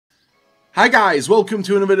Hi guys, welcome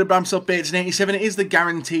to another video of Updates in 87. It is the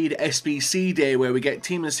guaranteed SBC day where we get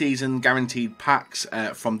team of the season guaranteed packs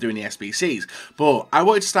from doing the SBCs. But I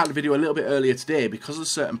wanted to start the video a little bit earlier today because of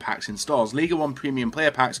certain packs in stores. Ligue 1 premium player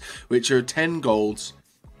packs, which are 10 golds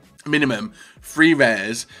minimum, 3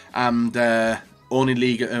 rares, and only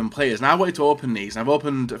Ligue 1 players. Now I wanted to open these. I've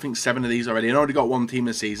opened I think 7 of these already. I already got one team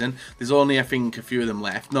of the season. There's only I think a few of them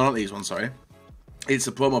left. No, not these ones, sorry. It's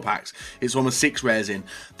the promo packs. It's one with 6 rares in.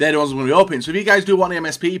 They're the ones I'm going to be opening. So if you guys do want the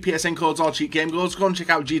MSP, PSN codes, or cheat game codes, go and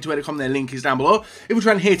check out g2a.com. Their link is down below. If we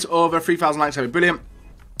try and hit over 3,000 likes, that'd be brilliant.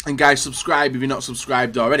 And guys, subscribe if you're not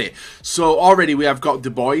subscribed already. So already we have got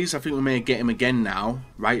the boys. I think we may get him again now.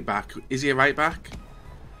 Right back. Is he a right back?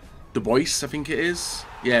 The Boyce, I think it is.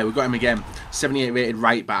 Yeah, we've got him again. 78 rated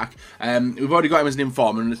right back. We've already got him as an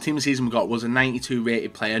informer, and the team of the season we got was a 92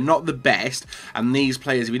 rated player. Not the best, and these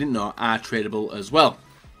players, if you didn't know, are tradable as well.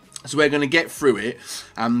 So we're going to get through it,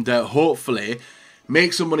 and hopefully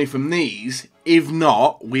make some money from these. If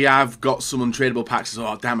not, we have got some untradeable packs.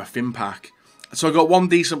 Oh, damn, a fin pack. So I got one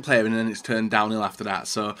decent player and then it's turned downhill after that.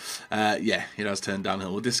 So, yeah, it has turned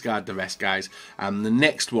downhill. We'll discard the rest, guys. And the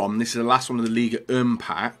next one, this is the last one of the Ligue 1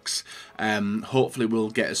 packs. Hopefully we'll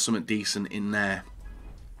get us something decent in there.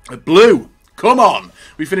 A blue! Come on!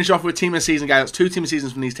 We finish off with team of the season, guys. That's 2 team of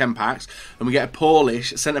seasons from these 10 packs. And we get a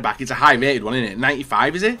Polish centre-back. It's a high-rated one, isn't it?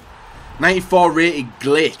 95, is it? 94 rated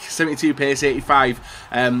Glick, 72 pace, 85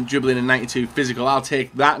 dribbling and 92 physical. I'll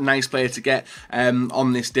take that nice player to get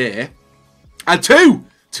on this day. And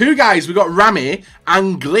two guys, we got Rami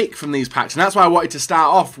and Glick from these packs, and that's why I wanted to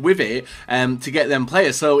start off with it to get them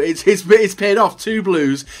players. So it's paid off. 2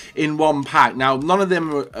 blues in 1 pack. Now none of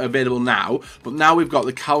them are available now, but now we've got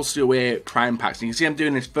the Calcioway Prime packs. And you can see I'm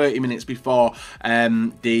doing this 30 minutes before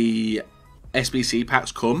the SBC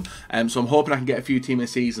packs come, so I'm hoping I can get a few team of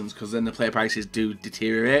seasons, because then the player prices do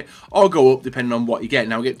deteriorate or go up depending on what you get.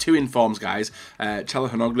 Now we get 2 informs, guys.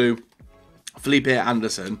 RONALDO, Felipe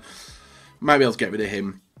Anderson. Might be able to get rid of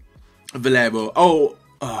him. Valero. Oh,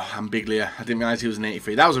 Ambiglia. I didn't realise he was an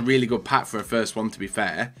 83. That was a really good pack for a first one, to be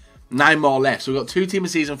fair. 9 more left. So we've got 2 team of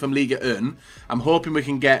season from Ligue 1. I'm hoping we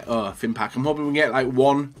can get... Oh, fin pack. I'm hoping we can get like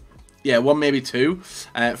 1... Yeah, 1 maybe 2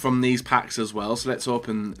 from these packs as well. So let's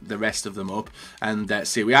open the rest of them up and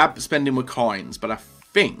see. We are spending with coins, but I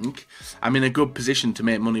think I'm in a good position to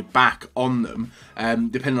make money back on them,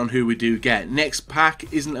 depending on who we do get. Next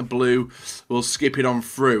pack isn't a blue. We'll skip it on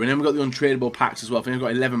through. And then we've got the untradeable packs as well. I think we've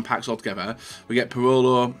got 11 packs altogether. We get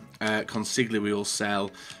Parolo, Consigli we will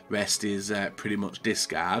sell. Rest is pretty much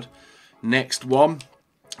discard. Next one.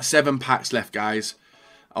 7 packs left, guys,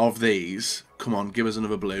 of these. Come on, give us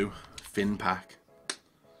another blue. Fin pack.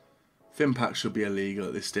 Fin pack should be illegal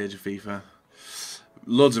at this stage of FIFA.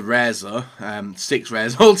 Loads of rares though, 6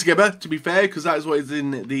 rares altogether, to be fair, because that is what is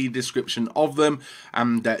in the description of them,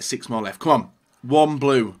 and 6 more left. Come on, 1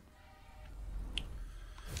 blue.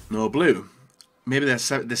 No blue. Maybe the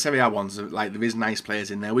Serie A ones, like there is nice players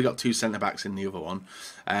in there. We got 2 centre backs in the other one,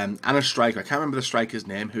 and a striker. I can't remember the striker's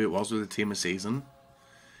name, who it was with the team of season.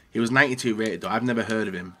 He was 92 rated though. I've never heard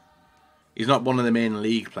of him. He's not one of the main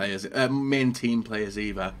league players, main team players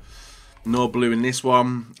either. No blue in this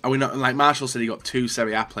one. Are we not, like Marshall said, he got 2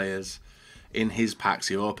 Serie A players in his packs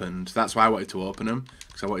he opened. That's why I wanted to open them,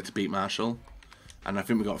 because I wanted to beat Marshall. And I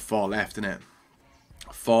think we got 4 left, innit?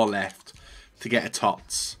 4 left to get a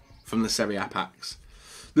Tots from the Serie A packs.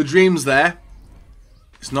 The dream's there.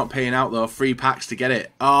 It's not paying out though. 3 packs to get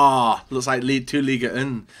it. Ah, looks like 2 Ligue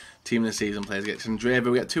 1 team of the season players get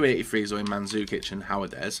Sandreva. We got 2 83s though in Mandzukic and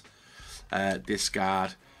Howardez.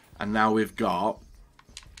 Discard, and now we've got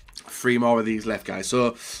 3 more of these left, guys.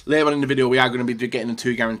 So later on in the video we are going to be getting the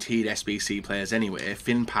 2 guaranteed SBC players anyway.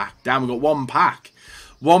 Fin pack. Damn, we've got 1 pack.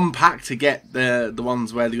 1 pack to get the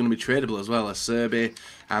ones where they're going to be tradable as well, as Serie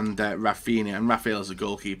and Rafinha, and Raphael as a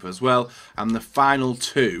goalkeeper as well. And the final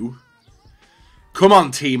 2. Come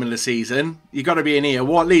on, team of the season, you got to be in here.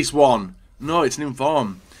 At least 1. No, it's an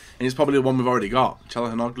inform, and it's probably the one we've already got.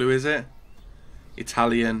 Çalhanoğlu, is it?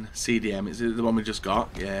 Italian CDM. Is it the one we just got?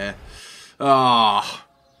 Yeah. Oh,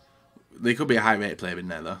 there could be a high rated player in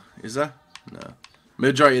there though. Is there? No.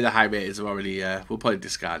 Majority of the high rateds are already. We'll probably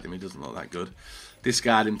discard him. He doesn't look that good.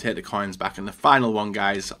 Discard him. Take the coins back. And the final one,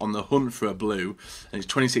 guys, on the hunt for a blue. And it's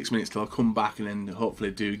 26 minutes till I'll come back and then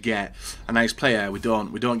hopefully do get a nice player. We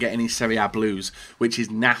don't get any Serie A blues, which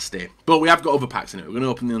is nasty. But we have got other packs in it. We're going to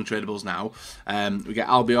open the untradables now. We get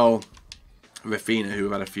Albiol, Rafinha, who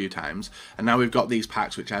we've had a few times, and now we've got these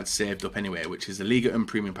packs which I had saved up anyway, which is the Ligue 1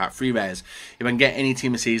 Premium Pack, 3 rares. If I can get any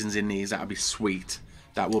team of seasons in these, that would be sweet.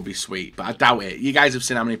 That would be sweet, but I doubt it. You guys have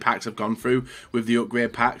seen how many packs I've gone through with the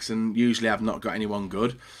upgrade packs, and usually I've not got anyone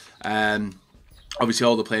good. Obviously,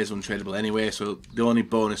 all the players are untradeable anyway, so the only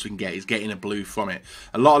bonus we can get is getting a blue from it.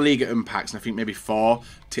 A lot of Ligue 1 packs, and I think maybe four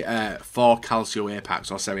Calcio A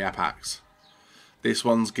packs or Serie A packs. This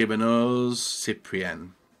one's given us Cyprien.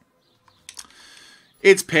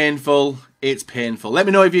 It's painful. It's painful. Let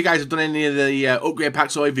me know if you guys have done any of the upgrade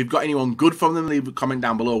packs, or if you've got anyone good from them. Leave a comment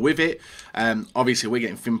down below with it. Obviously, we're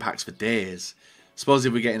getting fin packs for days. Suppose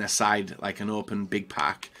if we're getting a side, like an open big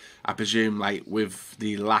pack, I presume, like, with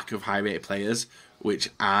the lack of high-rated players, which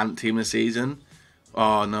aren't Team of the Season.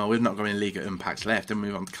 Oh, no, we've not got any Ligue 1 packs left. Then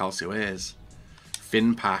move on to Calcio A's.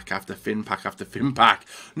 Fin pack after fin pack after fin pack.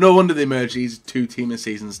 No wonder they merged these two Team of the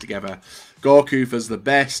Seasons together. Gorkufa's the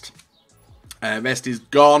best. Rest is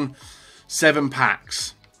gone. 7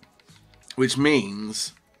 packs, which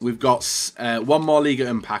means we've got one more Ligue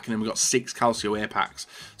 1 pack, and then we've got 6 Calcio A packs.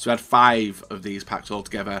 So we had 5 of these packs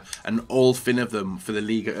altogether, and all fin of them for the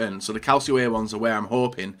Ligue 1. So the Calcio A ones are where I'm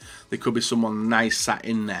hoping there could be someone nice sat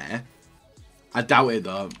in there. I doubt it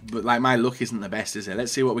though, but like my luck isn't the best, is it?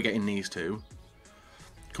 Let's see what we get in these two.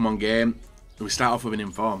 Come on, game. We start off with an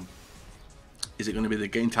inform. Is it going to be the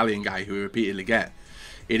Italian guy who we repeatedly get?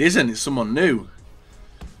 It isn't. It's someone new.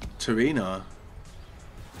 Torino.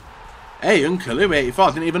 Hey, Unkalu 84.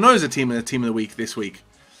 I didn't even know he was a team of the week this week.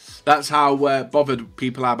 That's how bothered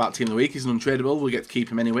people are about Team of the Week. He's an untradeable. We'll get to keep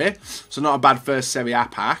him anyway. So not a bad first Serie A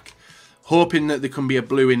pack. Hoping that there can be a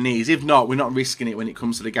blue in these. If not, we're not risking it when it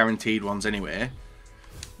comes to the guaranteed ones anyway.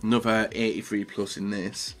 Another 83 plus in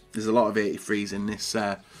this. There's a lot of 83s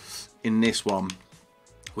in this one,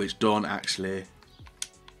 which don't actually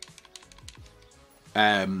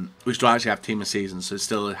have Team of Season, so there's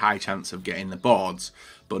still a high chance of getting the boards,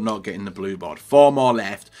 but not getting the blue board. 4 more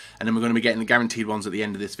left, and then we're going to be getting the guaranteed ones at the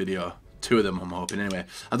end of this video. 2 of them, I'm hoping, anyway.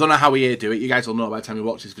 I don't know how EA do it. You guys will know by the time you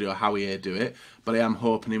watch this video how EA do it, but I am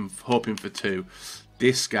hoping for 2.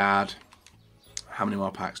 Discard. How many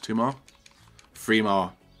more packs? 2 more? 3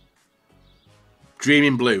 more.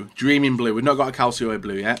 Dreaming Blue. Dreaming Blue. We've not got a Calcio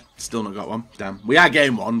Blue yet. Still not got one. Damn. We are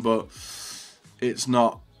getting one, but it's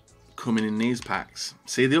not coming in these packs.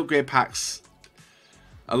 See, the upgrade packs,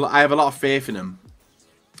 I have a lot of faith in them,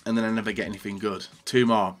 and then I never get anything good. 2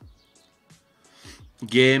 more.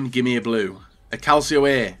 Game, give me a blue. A Calcio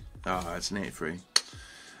A. Oh, it's an 83.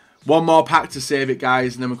 1 more pack to save it,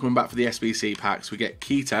 guys, and then we're coming back for the SBC packs. We get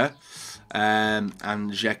Kita and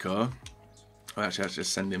Dzeko. Well, actually, let's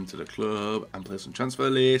just send him to the club and place on transfer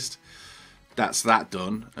list. That's that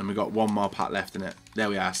done, and we've got 1 more pack left in it. There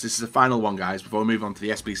we are. So this is the final one, guys, before we move on to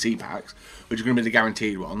the SBC packs, which are going to be the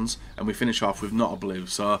guaranteed ones, and we finish off with not a blue.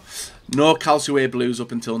 So no Calcio A blues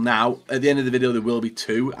up until now. At the end of the video, there will be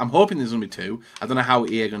 2. I'm hoping there's going to be 2. I don't know how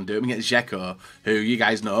EA are going to do it. We get Dzeko, who you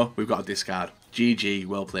guys know we've got to discard. GG,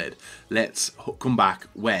 well played. Let's come back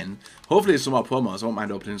when, hopefully there's some more promos. I won't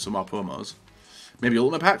mind opening some more promos. Maybe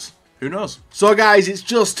ultimate packs. Who knows? So guys, it's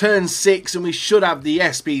just turned 6 and we should have the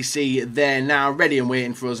SBC there now, ready and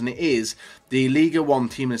waiting for us, and it is the Ligue 1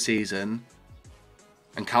 Team of the Season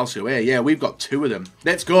and Calcio A. Yeah, we've got 2 of them.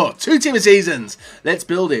 Let's go. 2 Team of Seasons. Let's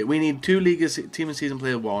build it. We need 2 Ligue Team of Season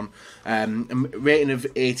player 1, a rating of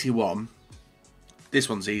 81. This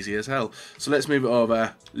one's easy as hell. So let's move it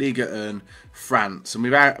over. Ligue 1, France. And we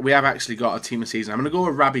have actually got a Team of Season. I'm going to go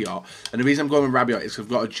with Rabiot. And the reason I'm going with Rabiot is because I've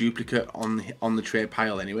got a duplicate on the trade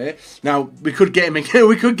pile anyway. Now, we could get him again.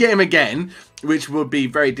 We could get him again, which would be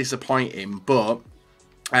very disappointing. But,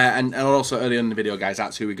 and also earlier in the video, guys,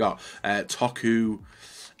 that's who we got. Toku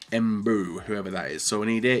Mbu, whoever that is. So we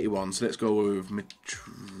need 81. So let's go with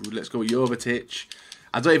Jovetic.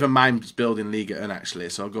 I don't even mind building Ligue 1, actually.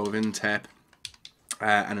 So I'll go with Intep.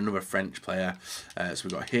 And another French player. So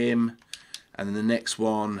we've got him. And then the next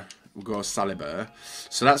one, we'll go Saliba.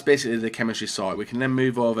 So that's basically the chemistry sort. We can then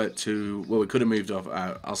move over to, well, we could have moved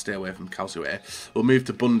over. I'll stay away from Calcio A. We'll move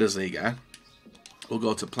to Bundesliga. We'll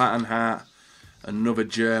go to Plattenhardt. Another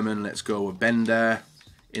German. Let's go with Bender.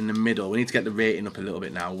 In the middle. We need to get the rating up a little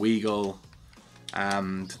bit now. Weigl.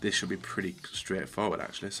 And this should be pretty straightforward,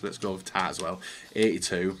 actually. So let's go with Tat as well.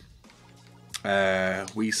 82.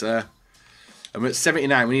 Wieser. And we're at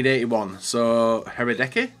 79, we need 81. So,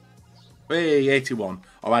 Heredeki? Hey, 81.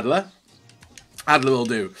 Or Adler? Adler will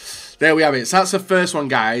do. There we have it. So that's the first one,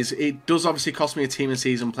 guys. It does obviously cost me a Team of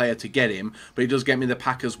Season player to get him, but it does get me the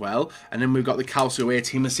pack as well. And then we've got the Calcio A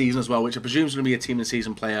Team of Season as well, which I presume is going to be a Team of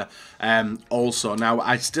Season player also. Now,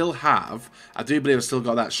 I do believe I've still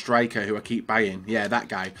got that striker who I keep buying. Yeah, that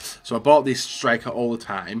guy. So I bought this striker all the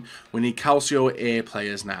time. We need Calcio A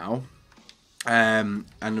players now. And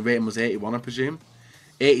the rating was 81, I presume.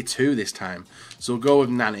 82 this time. So we'll go with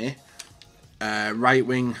Nani. Right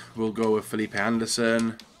wing, we'll go with Felipe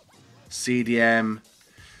Anderson. CDM,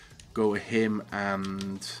 go with him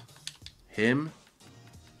and him.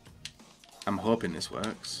 I'm hoping this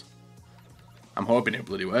works. I'm hoping it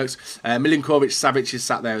bloody works. Milinkovic, Savic is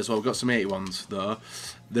sat there as well. We've got some 81s though.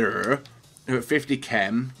 There. We're at 50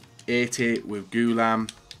 Kem, 80 with Gulam.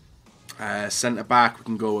 Centre back, we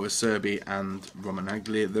can go with Serie and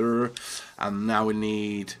Romanagli there. And now we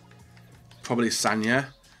need probably Sanya.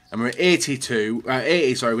 And we're at 82.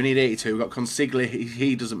 80, sorry, we need 82. We've got Consigli,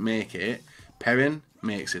 he doesn't make it. Perrin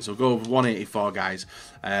makes it. So we'll go with 184 guys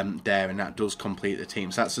there, and that does complete the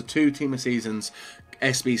team. So that's the 2 Team of Seasons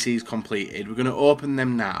SBCs completed. We're going to open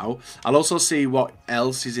them now. I'll also see what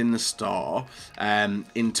else is in the store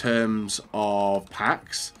in terms of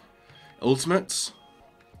packs. Ultimates.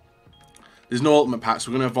 There's no ultimate packs.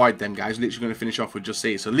 We're going to avoid them, guys. We're literally going to finish off with just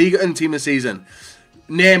see. So Ligue and Team of Season.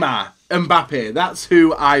 Neymar, Mbappe. That's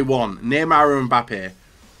who I want. Neymar or Mbappe.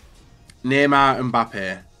 Neymar,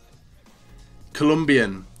 Mbappe.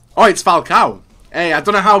 Colombian. Oh, it's Falcao. Hey, I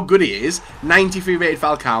don't know how good he is. 93 rated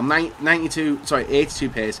Falcao, 82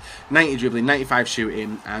 pace, 90 dribbling, 95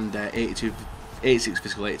 shooting, and 86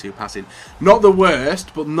 physical, 82 passing. Not the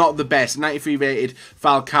worst, but not the best. 93 rated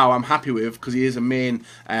Falcao I'm happy with because he is a main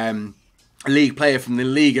league player from the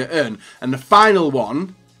Ligue 1. And the final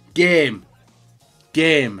one, Game.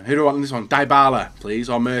 Who do I want in this one? Dybala, please,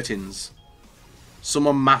 or Mertens.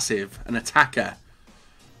 Someone massive, an attacker.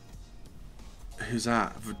 Who's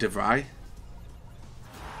that? De Vrij?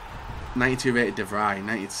 92 rated De Vrij.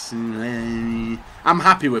 90. I'm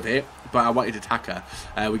happy with it, but I wanted attacker.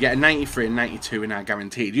 We get a 93 and 92 in our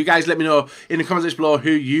guaranteed. You guys let me know in the comments below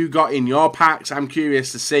who you got in your packs. I'm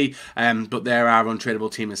curious to see, but there are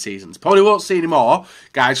untradeable Team of Seasons. Probably won't see any more,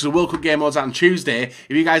 guys, because the World Cup game mode's out on Tuesday.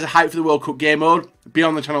 If you guys are hyped for the World Cup game mode, be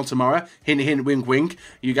on the channel tomorrow. Hint, hint, wink, wink.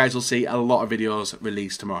 You guys will see a lot of videos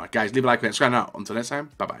released tomorrow. Guys, leave a like and subscribe now. Until next time,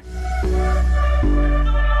 bye-bye.